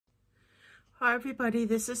Hi everybody,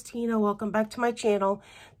 this is Tina. Welcome back to my channel.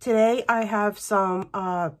 Today I have some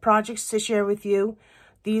projects to share with you.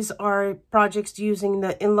 These are projects using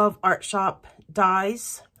the In Love Art Shop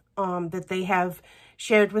dies that they have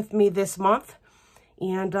shared with me this month.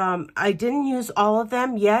 And I didn't use all of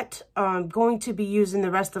them yet. I'm going to be using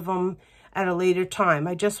the rest of them at a later time.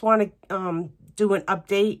 I just want to do an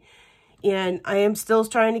update. And I am still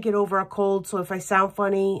trying to get over a cold, so if I sound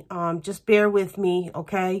funny, just bear with me,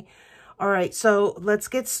 okay? All right, so let's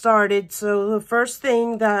get started. So the first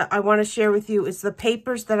thing that I want to share with you is the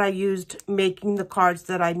papers that I used making the cards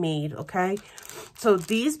that I made, okay? So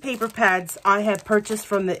these paper pads I had purchased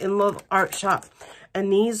from the In Love Art Shop,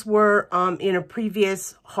 and these were in a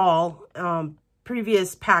previous haul,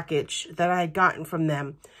 previous package that I had gotten from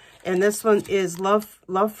them. And this one is Love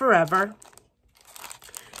Forever.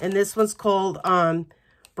 And this one's called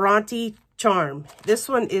Bronte Charm. This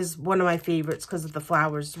one is one of my favorites because of the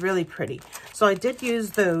flowers. Really pretty. So I did use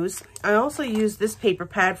those. I also used this paper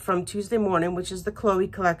pad from Tuesday Morning, which is the Chloe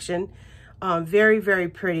collection. Very, very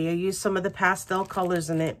pretty. I used some of the pastel colors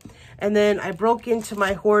in it. And then I broke into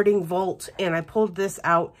my hoarding vault and I pulled this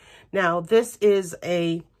out. Now, this is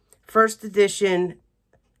a first edition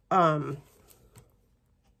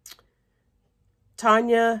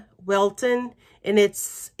Tanya Welton. And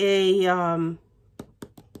it's a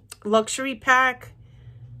luxury pack,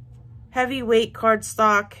 heavyweight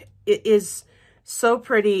cardstock. It is so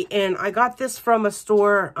pretty. And I got this from a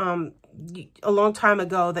store a long time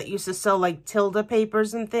ago that used to sell like Tilda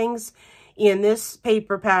papers and things. And this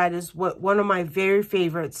paper pad is one of my very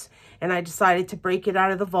favorites. And I decided to break it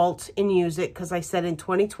out of the vault and use it because I said in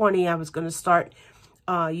 2020 I was going to start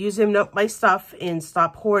using up my stuff and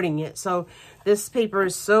stop hoarding it. So this paper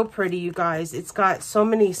is so pretty, you guys. It's got so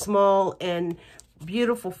many small and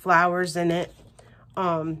beautiful flowers in it.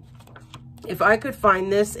 If I could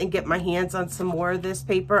find this and get my hands on some more of this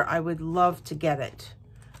paper, I would love to get it.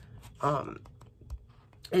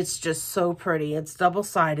 It's just so pretty. It's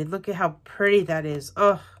double-sided. Look at how pretty that is.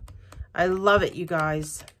 Oh, I love it, you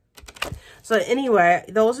guys. So anyway,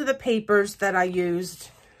 those are the papers that I used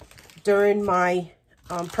during my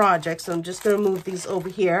project. So I'm just going to move these over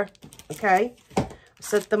here, okay?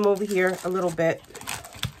 Set them over here a little bit.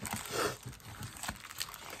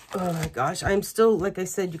 Oh my gosh, I'm still, like I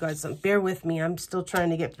said, you guys, bear with me. I'm still trying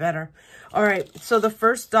to get better. All right, so the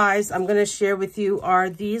first dies I'm going to share with you are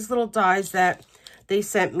these little dies that they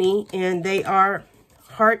sent me, and they are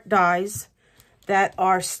heart dies that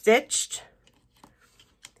are stitched,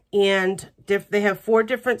 and they have 4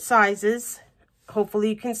 different sizes. Hopefully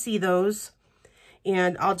you can see those.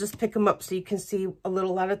 And I'll just pick them up so you can see a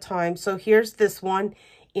little at a time. So here's this one,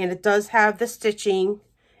 and it does have the stitching,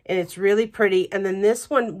 and it's really pretty. And then this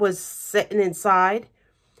one was sitting inside,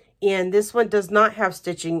 and this one does not have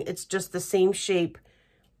stitching. It's just the same shape,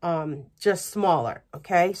 just smaller,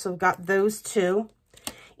 okay? So we've got those 2.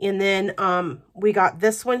 And then we got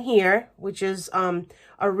this one here, which is a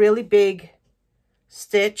really big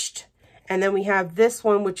stitched. And then we have this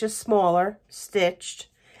one, which is smaller, stitched.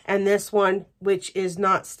 And this one, which is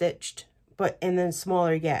not stitched, and then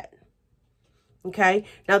smaller yet. Okay,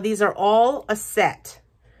 now these are all a set.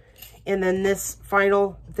 And then this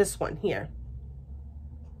one here.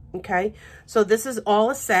 Okay, so this is all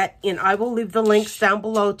a set, and I will leave the links down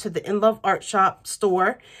below to the In Love Art Shop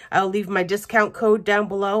store. I'll leave my discount code down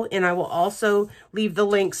below, and I will also leave the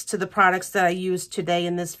links to the products that I used today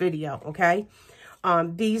in this video, okay?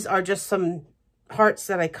 These are just some hearts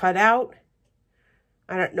that I cut out.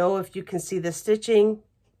 I don't know if you can see the stitching,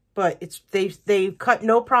 but they cut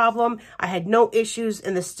no problem. I had no issues,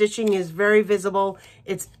 and the stitching is very visible.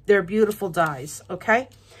 They're beautiful dies, okay?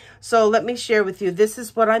 So let me share with you. This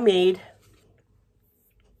is what I made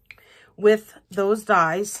with those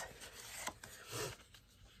dies.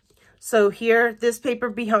 So here, this paper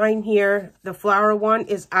behind here, the flower one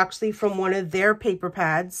is actually from one of their paper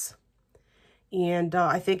pads. And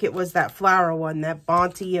I think it was that flower one, that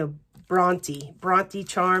Bronte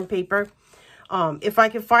Charm paper. If I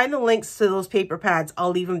can find the links to those paper pads,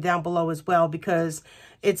 I'll leave them down below as well, because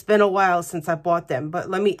it's been a while since I bought them. But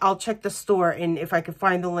I'll check the store, and if I can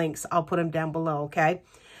find the links, I'll put them down below, okay?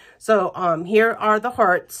 So here are the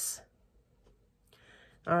hearts.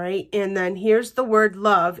 All right, and then here's the word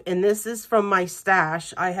love, and this is from my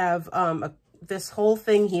stash. I have this whole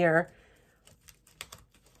thing here.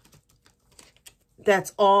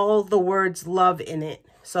 That's all the words love in it.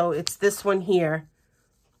 So it's this one here,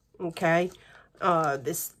 okay?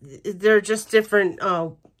 They're just different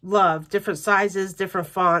different sizes, different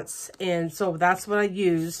fonts, and so that's what I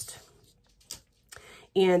used.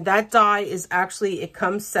 And that die is actually, it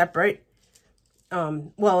comes separate.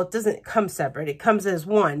 well, it doesn't come separate. It comes as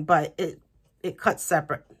one, but it cuts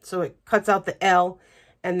separate. So it cuts out the L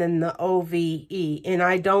and then the OVE. And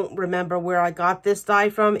I don't remember where I got this die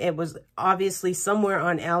from. It was obviously somewhere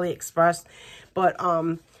on AliExpress. But,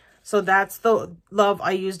 so that's the love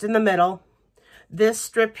I used in the middle. This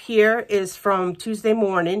strip here is from Tuesday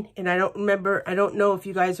Morning. And I don't know if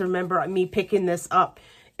you guys remember me picking this up.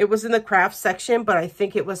 It was in the craft section, but I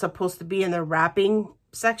think it was supposed to be in the wrapping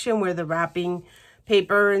section where the wrapping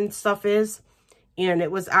paper and stuff is. And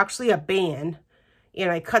it was actually a band. And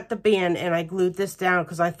I cut the band and I glued this down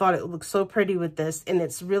because I thought it looked so pretty with this. And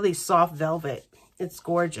it's really soft velvet. It's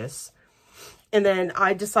gorgeous. And then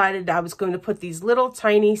I decided I was going to put these little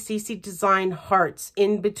tiny CC Design hearts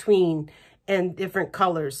in between and different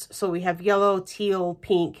colors. So we have yellow, teal,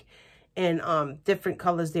 pink, and different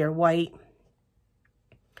colors there, white.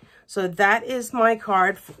 So that is my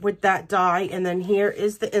card with that die. And then here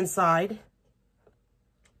is the inside.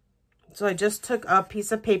 So I just took a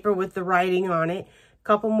piece of paper with the writing on it, a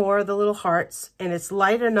couple more of the little hearts, and it's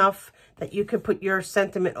light enough that you could put your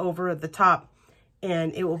sentiment over the top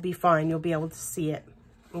and it will be fine. You'll be able to see it,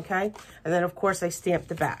 okay? And then, of course, I stamped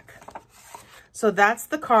the back. So that's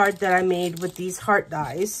the card that I made with these heart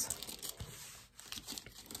dies.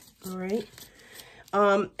 All right.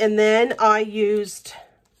 And then I used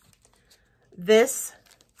this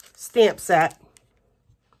stamp set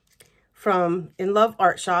from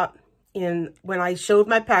INLOVEART shop. And when I showed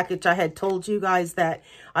my package, I had told you guys that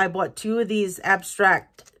I bought 2 of these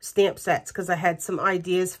abstract stamp sets because I had some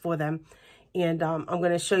ideas for them. And I'm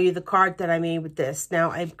going to show you the card that I made with this.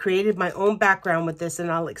 Now, I've created my own background with this,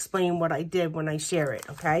 and I'll explain what I did when I share it,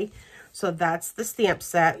 okay? So that's the stamp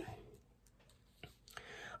set.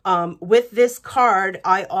 With this card,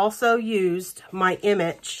 I also used my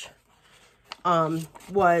image,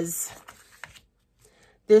 was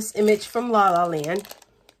this image from La La Land.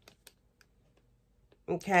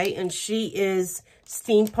 Okay, and she is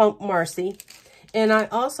Steampunk Marcy. And I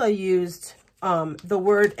also used the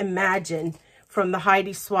word imagine from the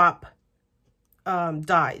Heidi Swap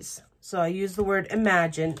dies. So I used the word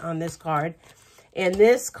imagine on this card. And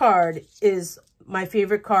this card is my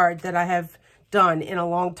favorite card that I have done in a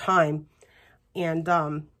long time. And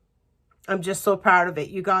I'm just so proud of it,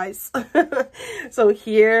 you guys. So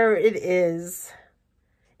here it is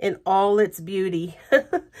in all its beauty.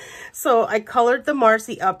 So I colored the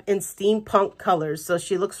Marcy up in steampunk colors. So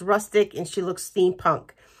she looks rustic and she looks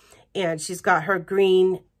steampunk. And she's got her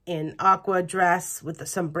green and aqua dress with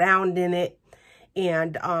some brown in it.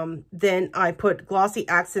 And then I put glossy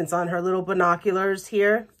accents on her little binoculars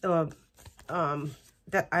here. That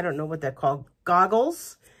I don't know what they're called.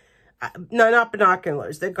 Goggles? No, not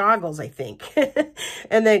binoculars. They're goggles, I think.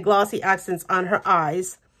 And then glossy accents on her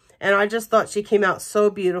eyes. And I just thought she came out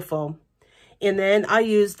so beautiful. And then I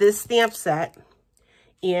used this stamp set.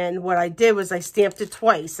 And what I did was I stamped it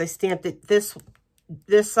twice. I stamped it this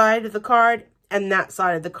side of the card and that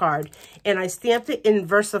side of the card. And I stamped it in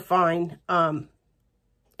VersaFine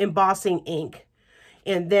embossing ink.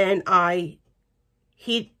 And then I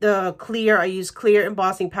heat the clear, I used clear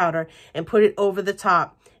embossing powder and put it over the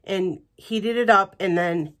top and heated it up. And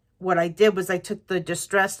then what I did was I took the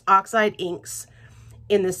distressed oxide inks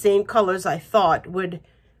in the same colors I thought would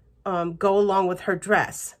go along with her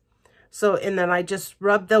dress. So, and then I just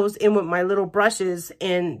rubbed those in with my little brushes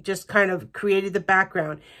and just kind of created the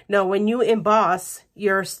background. Now, when you emboss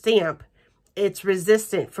your stamp, it's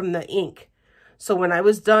resistant from the ink. So when I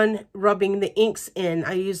was done rubbing the inks in,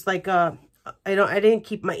 I used like I didn't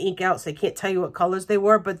keep my ink out, so I can't tell you what colors they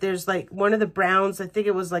were, but there's like one of the browns, I think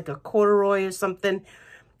it was like a corduroy or something.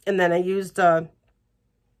 And then I used a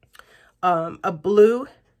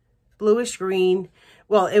bluish green.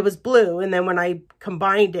 Well, it was blue, and then when I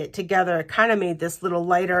combined it together, it kind of made this little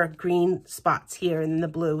lighter green spots here in the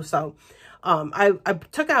blue. So I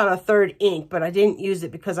took out a third ink, but I didn't use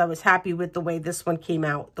it because I was happy with the way this one came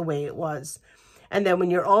out, the way it was. And then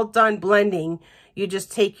when you're all done blending, you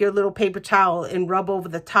just take your little paper towel and rub over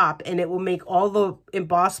the top, and it will make all the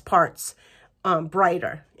embossed parts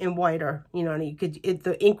brighter and whiter. You know, and you could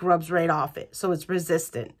the ink rubs right off it, so it's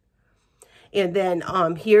resistant. And then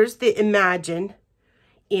here's the Imagine.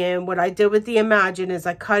 And what I did with the Imagine is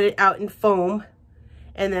I cut it out in foam,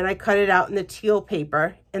 and then I cut it out in the teal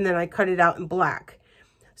paper, and then I cut it out in black.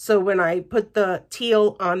 So when I put the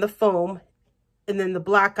teal on the foam, and then the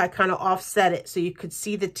black, I kind of offset it so you could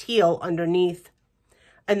see the teal underneath.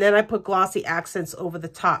 And then I put glossy accents over the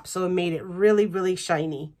top, so it made it really, really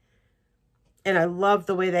shiny. And I love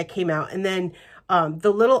the way that came out. And then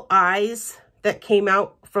the little eyes that came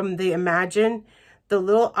out from the Imagine, the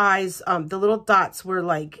little eyes, the little dots were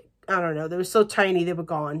like I don't know, they were so tiny they were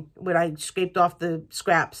gone when I scraped off the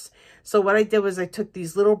scraps. So what I did was I took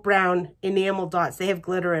these little brown enamel dots, they have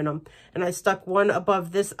glitter in them, and I stuck one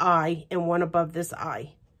above this eye and one above this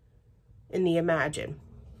eye in the Imagine.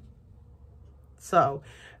 So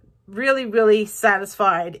really, really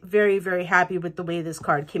satisfied, very, very happy with the way this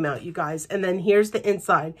card came out, you guys. And then here's the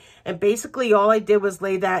inside, and basically all I did was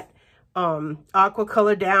lay that aqua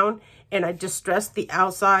color down, and I just stressed the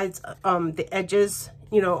outsides, the edges,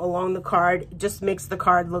 you know, along the card. It just makes the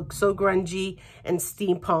card look so grungy and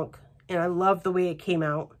steampunk, and I love the way it came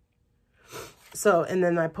out. So, and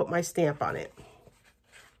then I put my stamp on it.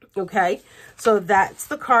 Okay, so that's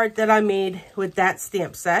the card that I made with that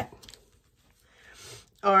stamp set.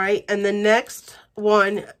 All right, and the next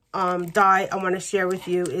one die I want to share with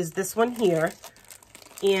you is this one here.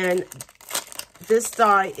 And this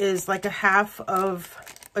die is like a half of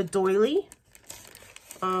a doily.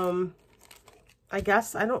 I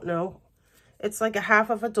guess, I don't know. It's like a half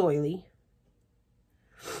of a doily.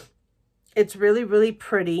 It's really, really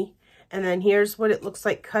pretty. And then here's what it looks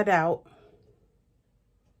like cut out.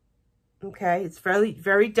 Okay, it's very,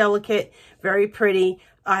 very delicate, very pretty.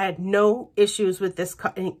 I had no issues with this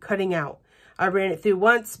cutting out. I ran it through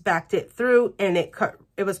once, backed it through, and it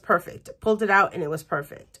was perfect. Pulled it out and it was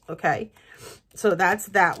perfect. Okay, so that's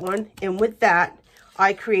that one. And with that,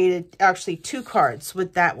 I created actually 2 cards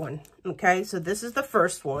with that one. Okay, so this is the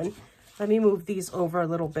first one. Let me move these over a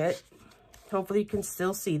little bit. Hopefully you can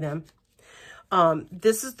still see them.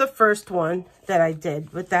 This is the first one that I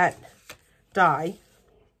did with that die.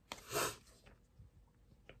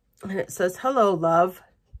 And it says, hello, love.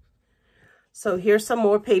 So here's some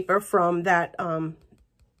more paper from that,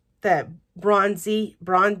 that bronzy,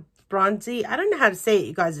 I don't know how to say it,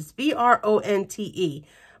 you guys. It's B-R-O-N-T-E,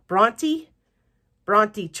 Bronte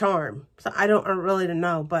Charm. So I don't really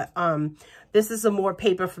know, but this is some more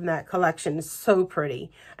paper from that collection. It's so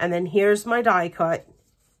pretty. And then here's my die cut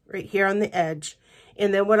right here on the edge.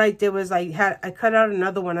 And then what I did was I cut out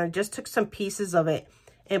another one. I just took some pieces of it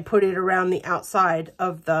and put it around the outside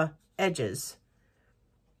of the edges.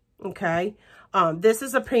 Okay. This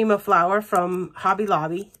is a Prima flower from Hobby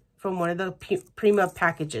Lobby, from one of the Prima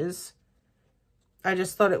packages. I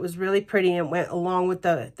just thought it was really pretty and went along with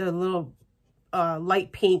the little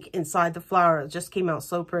light pink inside the flower. It just came out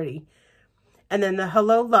so pretty. And then the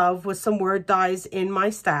Hello Love with some word dies in my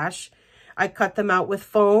stash. I cut them out with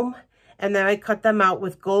foam, and then I cut them out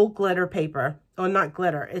with gold glitter paper. Oh, not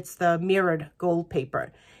glitter. It's the mirrored gold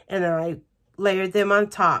paper. And then I layered them on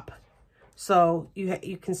top. So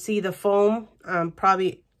you can see the foam.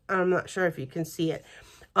 Probably, I'm not sure if you can see it.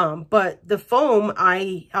 But the foam,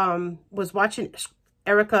 I was watching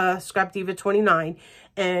Erica Scrap Diva 29,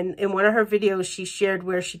 and in one of her videos, she shared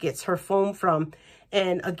where she gets her foam from.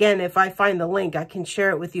 And again, if I find the link, I can share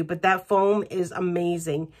it with you. But that foam is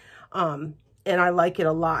amazing, and I like it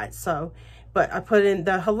a lot. So, but I put in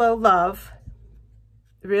the Hello Love,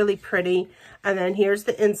 really pretty. And then here's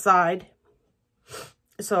the inside.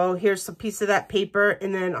 So here's a piece of that paper,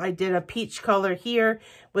 and then I did a peach color here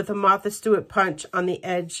with a Martha Stewart punch on the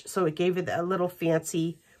edge, so it gave it a little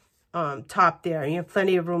fancy top there. You have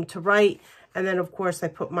plenty of room to write, and then of course I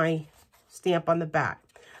put my stamp on the back.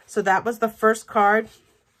 So that was the first card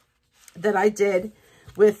that I did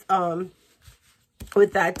with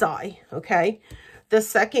that die. Okay, the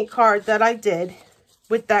second card that I did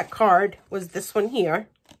with that card was this one here.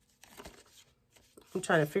 I'm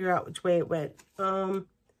trying to figure out which way it went.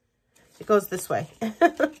 It goes this way.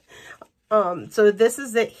 So this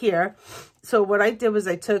is it here. So what I did was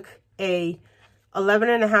I took a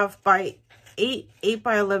 11.5 by 8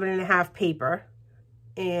 by 11.5 paper,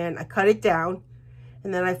 and I cut it down,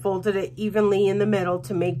 and then I folded it evenly in the middle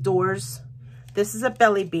to make doors. This is a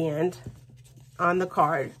belly band on the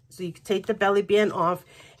card. So you can take the belly band off,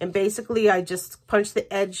 and basically I just punched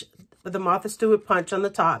the edge with a Martha Stewart punch on the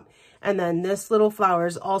top. And then this little flower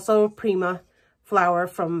is also a Prima flower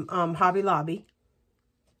from Hobby Lobby.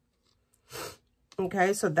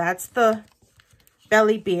 Okay, so that's the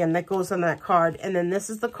belly band that goes on that card. And then this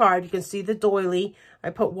is the card. You can see the doily. I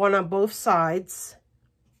put one on both sides.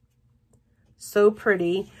 So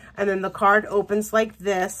pretty. And then the card opens like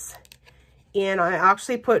this. And I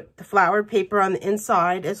actually put the flowered paper on the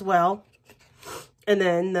inside as well. And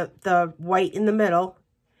then the white in the middle.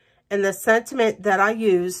 And the sentiment that I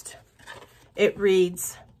used, it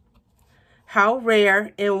reads, how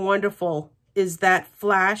rare and wonderful is that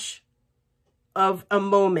flash of a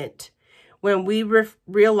moment when we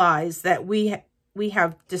realize that we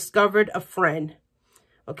have discovered a friend.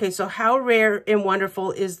 Okay, so how rare and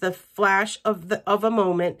wonderful is the flash of a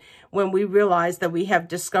moment when we realize that we have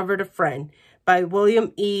discovered a friend. by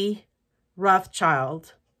William E.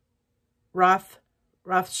 Rothschild.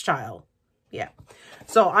 Rothschild. Yeah.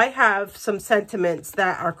 So I have some sentiments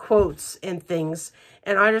that are quotes and things.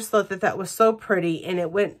 And I just thought that that was so pretty. And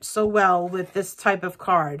it went so well with this type of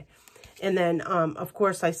card. And then, of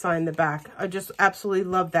course, I signed the back. I just absolutely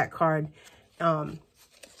love that card. And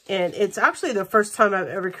it's actually the first time I've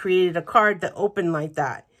ever created a card that opened like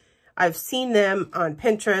that. I've seen them on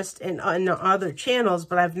Pinterest and on other channels,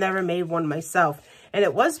 but I've never made one myself. And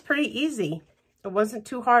it was pretty easy. It wasn't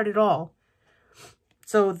too hard at all.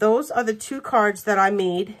 So those are the 2 cards that I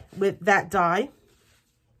made with that die.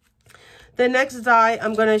 The next die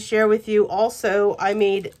I'm going to share with you also, I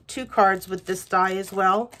made 2 cards with this die as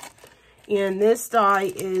well. And this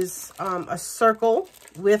die is a circle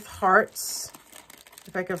with hearts.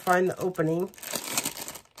 If I can find the opening.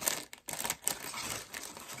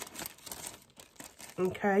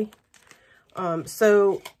 Okay.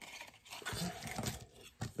 So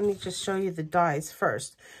let me just show you the dies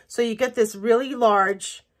first. So you get this really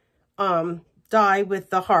large die with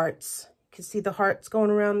the hearts. You can see the hearts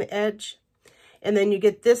going around the edge. And then you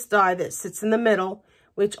get this die that sits in the middle,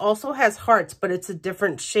 which also has hearts, but it's a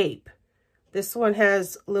different shape. This one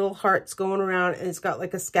has little hearts going around, and it's got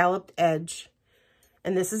like a scalloped edge.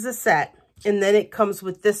 And this is a set. And then it comes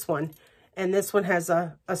with this one. And this one has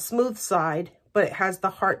a smooth side, but it has the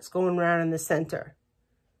hearts going around in the center.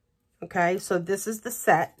 Okay, so this is the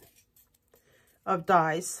set of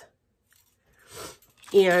dies.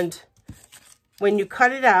 And when you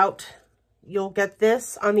cut it out, you'll get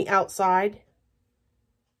this on the outside.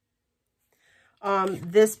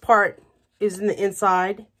 This part is in the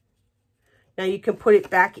inside. Now you can put it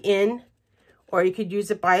back in, or you could use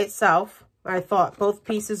it by itself. I thought both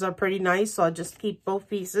pieces are pretty nice, so I'll just keep both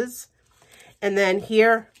pieces. And then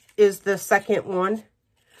here is the second one,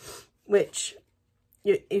 which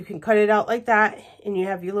you can cut it out like that, and you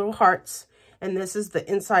have your little hearts. And this is the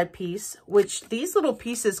inside piece, which these little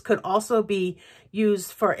pieces could also be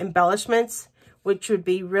used for embellishments, which would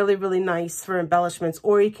be really, really nice for embellishments.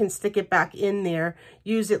 Or you can stick it back in there,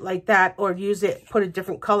 use it like that, or use it, put a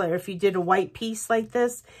different color. If you did a white piece like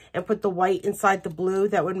this and put the white inside the blue,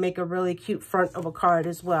 that would make a really cute front of a card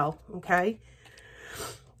as well, okay?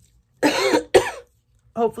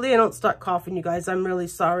 Hopefully I don't start coughing, you guys. I'm really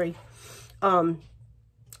sorry. And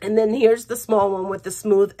then here's the small one with the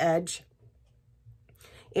smooth edge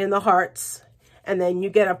and the hearts. And then you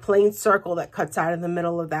get a plain circle that cuts out in the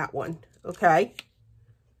middle of that one. Okay.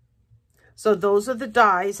 So those are the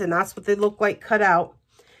dies, and that's what they look like cut out.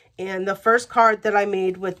 And the first card that I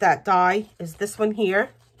made with that die is this one here.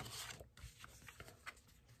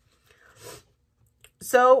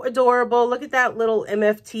 So adorable. Look at that little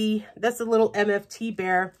MFT. That's a little MFT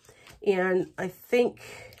bear. And I think,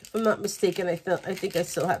 if I'm not mistaken, I think I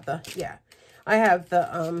still have the, yeah, I have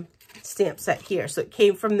the stamp set here. So it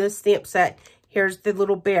came from this stamp set. Here's the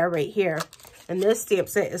little bear right here. And this stamp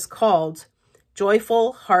set is called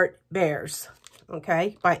Joyful Heart Bears,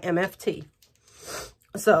 okay, by MFT.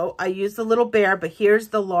 So I used the little bear, but here's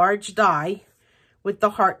the large die with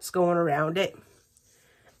the hearts going around it.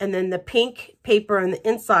 And then the pink paper on the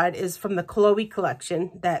inside is from the Chloe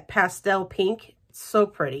collection, that pastel pink. It's so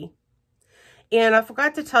pretty. And I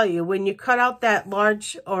forgot to tell you, when you cut out that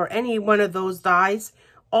large or any one of those dies,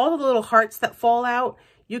 all the little hearts that fall out,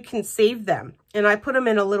 you can save them. And I put them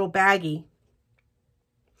in a little baggie.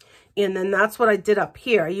 And then that's what I did up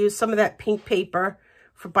here. I used some of that pink paper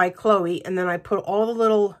by Chloe, and then I put all the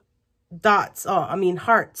little dots,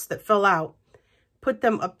 hearts that fell out, put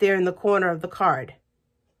them up there in the corner of the card.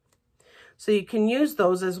 So you can use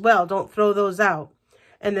those as well. Don't throw those out.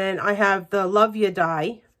 And then I have the Love Ya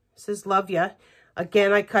die. This is Love Ya.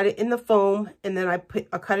 Again, I cut it in the foam, and then I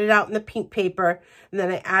cut it out in the pink paper, and then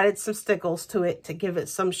I added some stickles to it to give it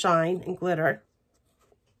some shine and glitter.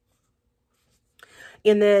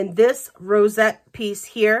 And then this rosette piece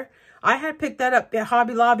here, I had picked that up at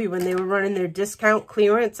Hobby Lobby when they were running their discount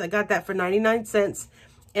clearance. I got that for 99 cents.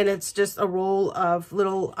 And it's just a roll of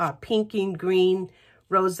little pink and green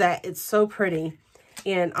rosette. It's so pretty.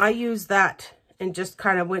 And I used that and just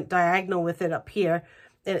kind of went diagonal with it up here.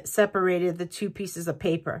 And it separated the two pieces of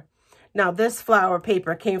paper. Now this flower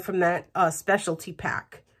paper came from that specialty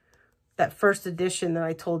pack. That first edition that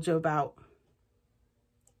I told you about.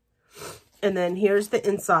 And then here's the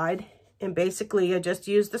inside. And basically, I just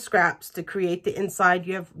used the scraps to create the inside.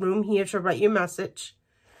 You have room here to write your message.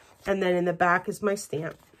 And then in the back is my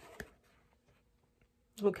stamp.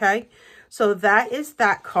 Okay, so that is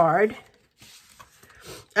that card.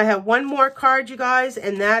 I have one more card, you guys,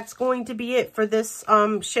 and that's going to be it for this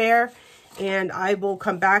share. and I will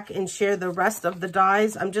come back and share the rest of the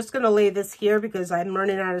dies. I'm just going to lay this here because I'm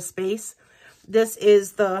running out of space. This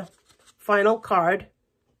is the final card,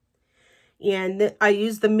 and I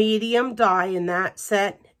used the medium die in that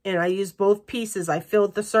set, and I used both pieces. I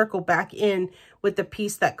filled the circle back in with the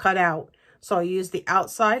piece that cut out. So I used the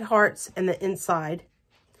outside hearts and the inside.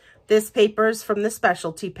 This paper is from the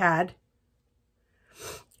specialty pad.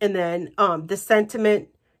 And then the sentiment,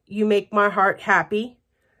 "You make my heart happy,"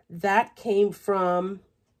 that came from,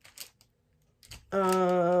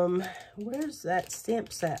 where's that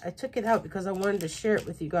stamp set? I took it out because I wanted to share it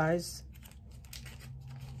with you guys.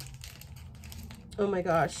 Oh my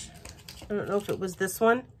gosh. I don't know if it was this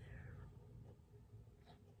one.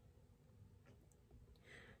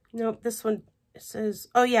 Nope, this one, it says,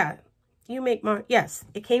 oh yeah, "You make my," yes,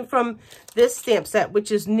 it came from this stamp set,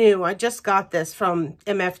 which is new. I just got this from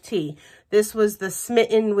MFT. This was the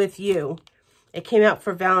Smitten with You. It came out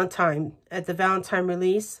for Valentine, at the Valentine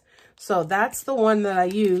release. So that's the one that I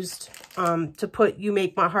used to put "You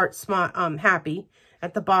Make My Heart Happy"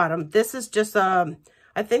 at the bottom. This is just,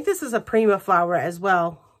 I think this is a Prima flower as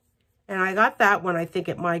well. And I got that one, I think,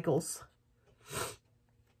 at Michael's.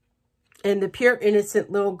 And the Pure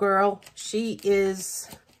Innocent Little Girl, she is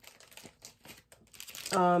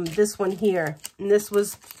this one here. And this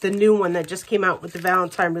was the new one that just came out with the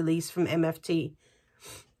Valentine release from MFT.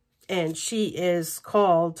 And she is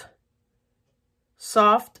called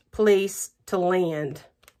Soft Place to Land.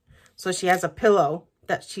 So she has a pillow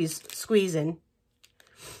that she's squeezing.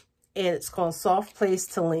 And it's called Soft Place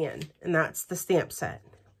to Land. And that's the stamp set.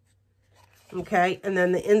 Okay, and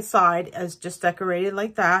then the inside is just decorated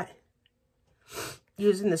like that,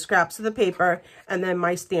 using the scraps of the paper, and then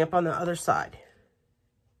my stamp on the other side.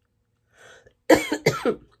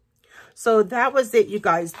 So that was it, you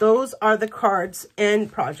guys. Those are the cards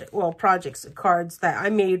and projects and cards that I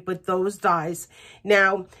made with those dies.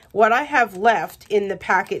 Now, what I have left in the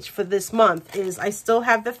package for this month is I still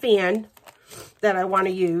have the fan that I want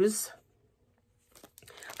to use.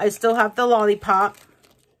 I still have the lollipop.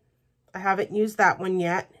 I haven't used that one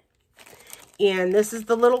yet. And this is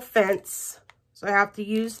the little fence. So I have to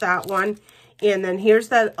use that one. And then here's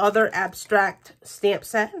that other abstract stamp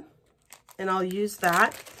set. And I'll use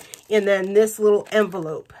that. And then this little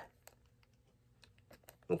envelope.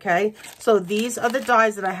 Okay. So these are the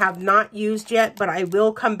dies that I have not used yet. But I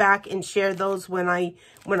will come back and share those when I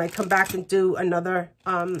come back and do another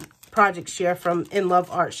project share from In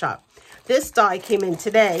Love Art Shop. This die came in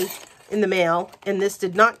today in the mail, and this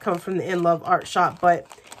did not come from the In Love Art Shop, but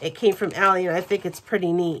it came from Allie, and I think it's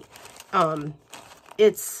pretty neat.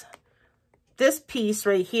 It's this piece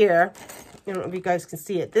right here. I don't know if you guys can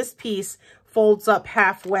see it. This piece folds up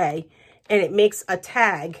halfway, and it makes a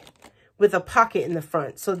tag with a pocket in the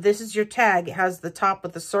front. So this is your tag. It has the top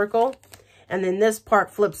with the circle, and then this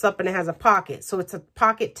part flips up, and it has a pocket. So it's a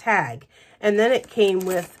pocket tag. And then it came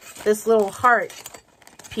with this little heart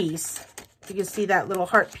piece. You can see that little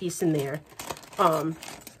heart piece in there. And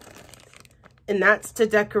that's to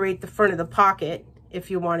decorate the front of the pocket if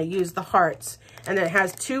you want to use the hearts. And then it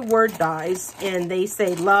has 2 word dies, and they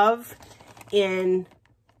say love in,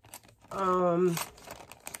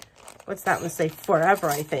 what's that one say? Forever,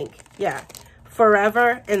 I think. Yeah,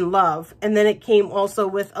 forever and love. And then it came also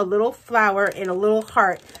with a little flower and a little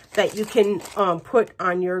heart that you can put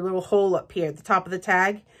on your little hole up here at the top of the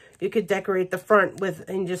tag. You could decorate the front with,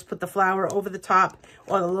 and just put the flower over the top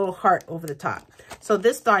or the little heart over the top. So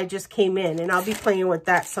this die just came in, and I'll be playing with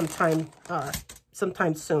that sometime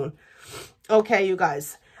soon. Okay, you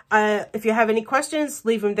guys. If you have any questions,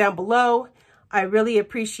 leave them down below. I really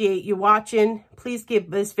appreciate you watching. Please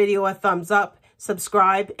give this video a thumbs up,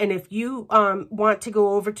 subscribe, and if you want to go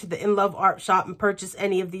over to the In Love Art Shop and purchase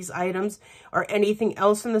any of these items or anything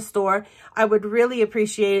else in the store, I would really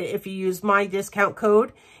appreciate it if you use my discount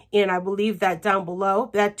code. And I will leave that down below.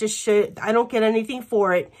 That just should, I don't get anything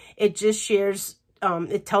for it. It just shares,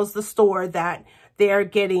 it tells the store that they're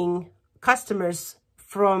getting customers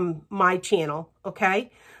from my channel.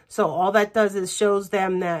 Okay. So all that does is shows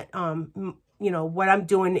them that, you know, what I'm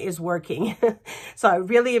doing is working. So I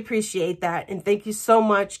really appreciate that. And thank you so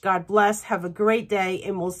much. God bless. Have a great day.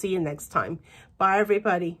 And we'll see you next time. Bye,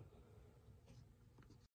 everybody.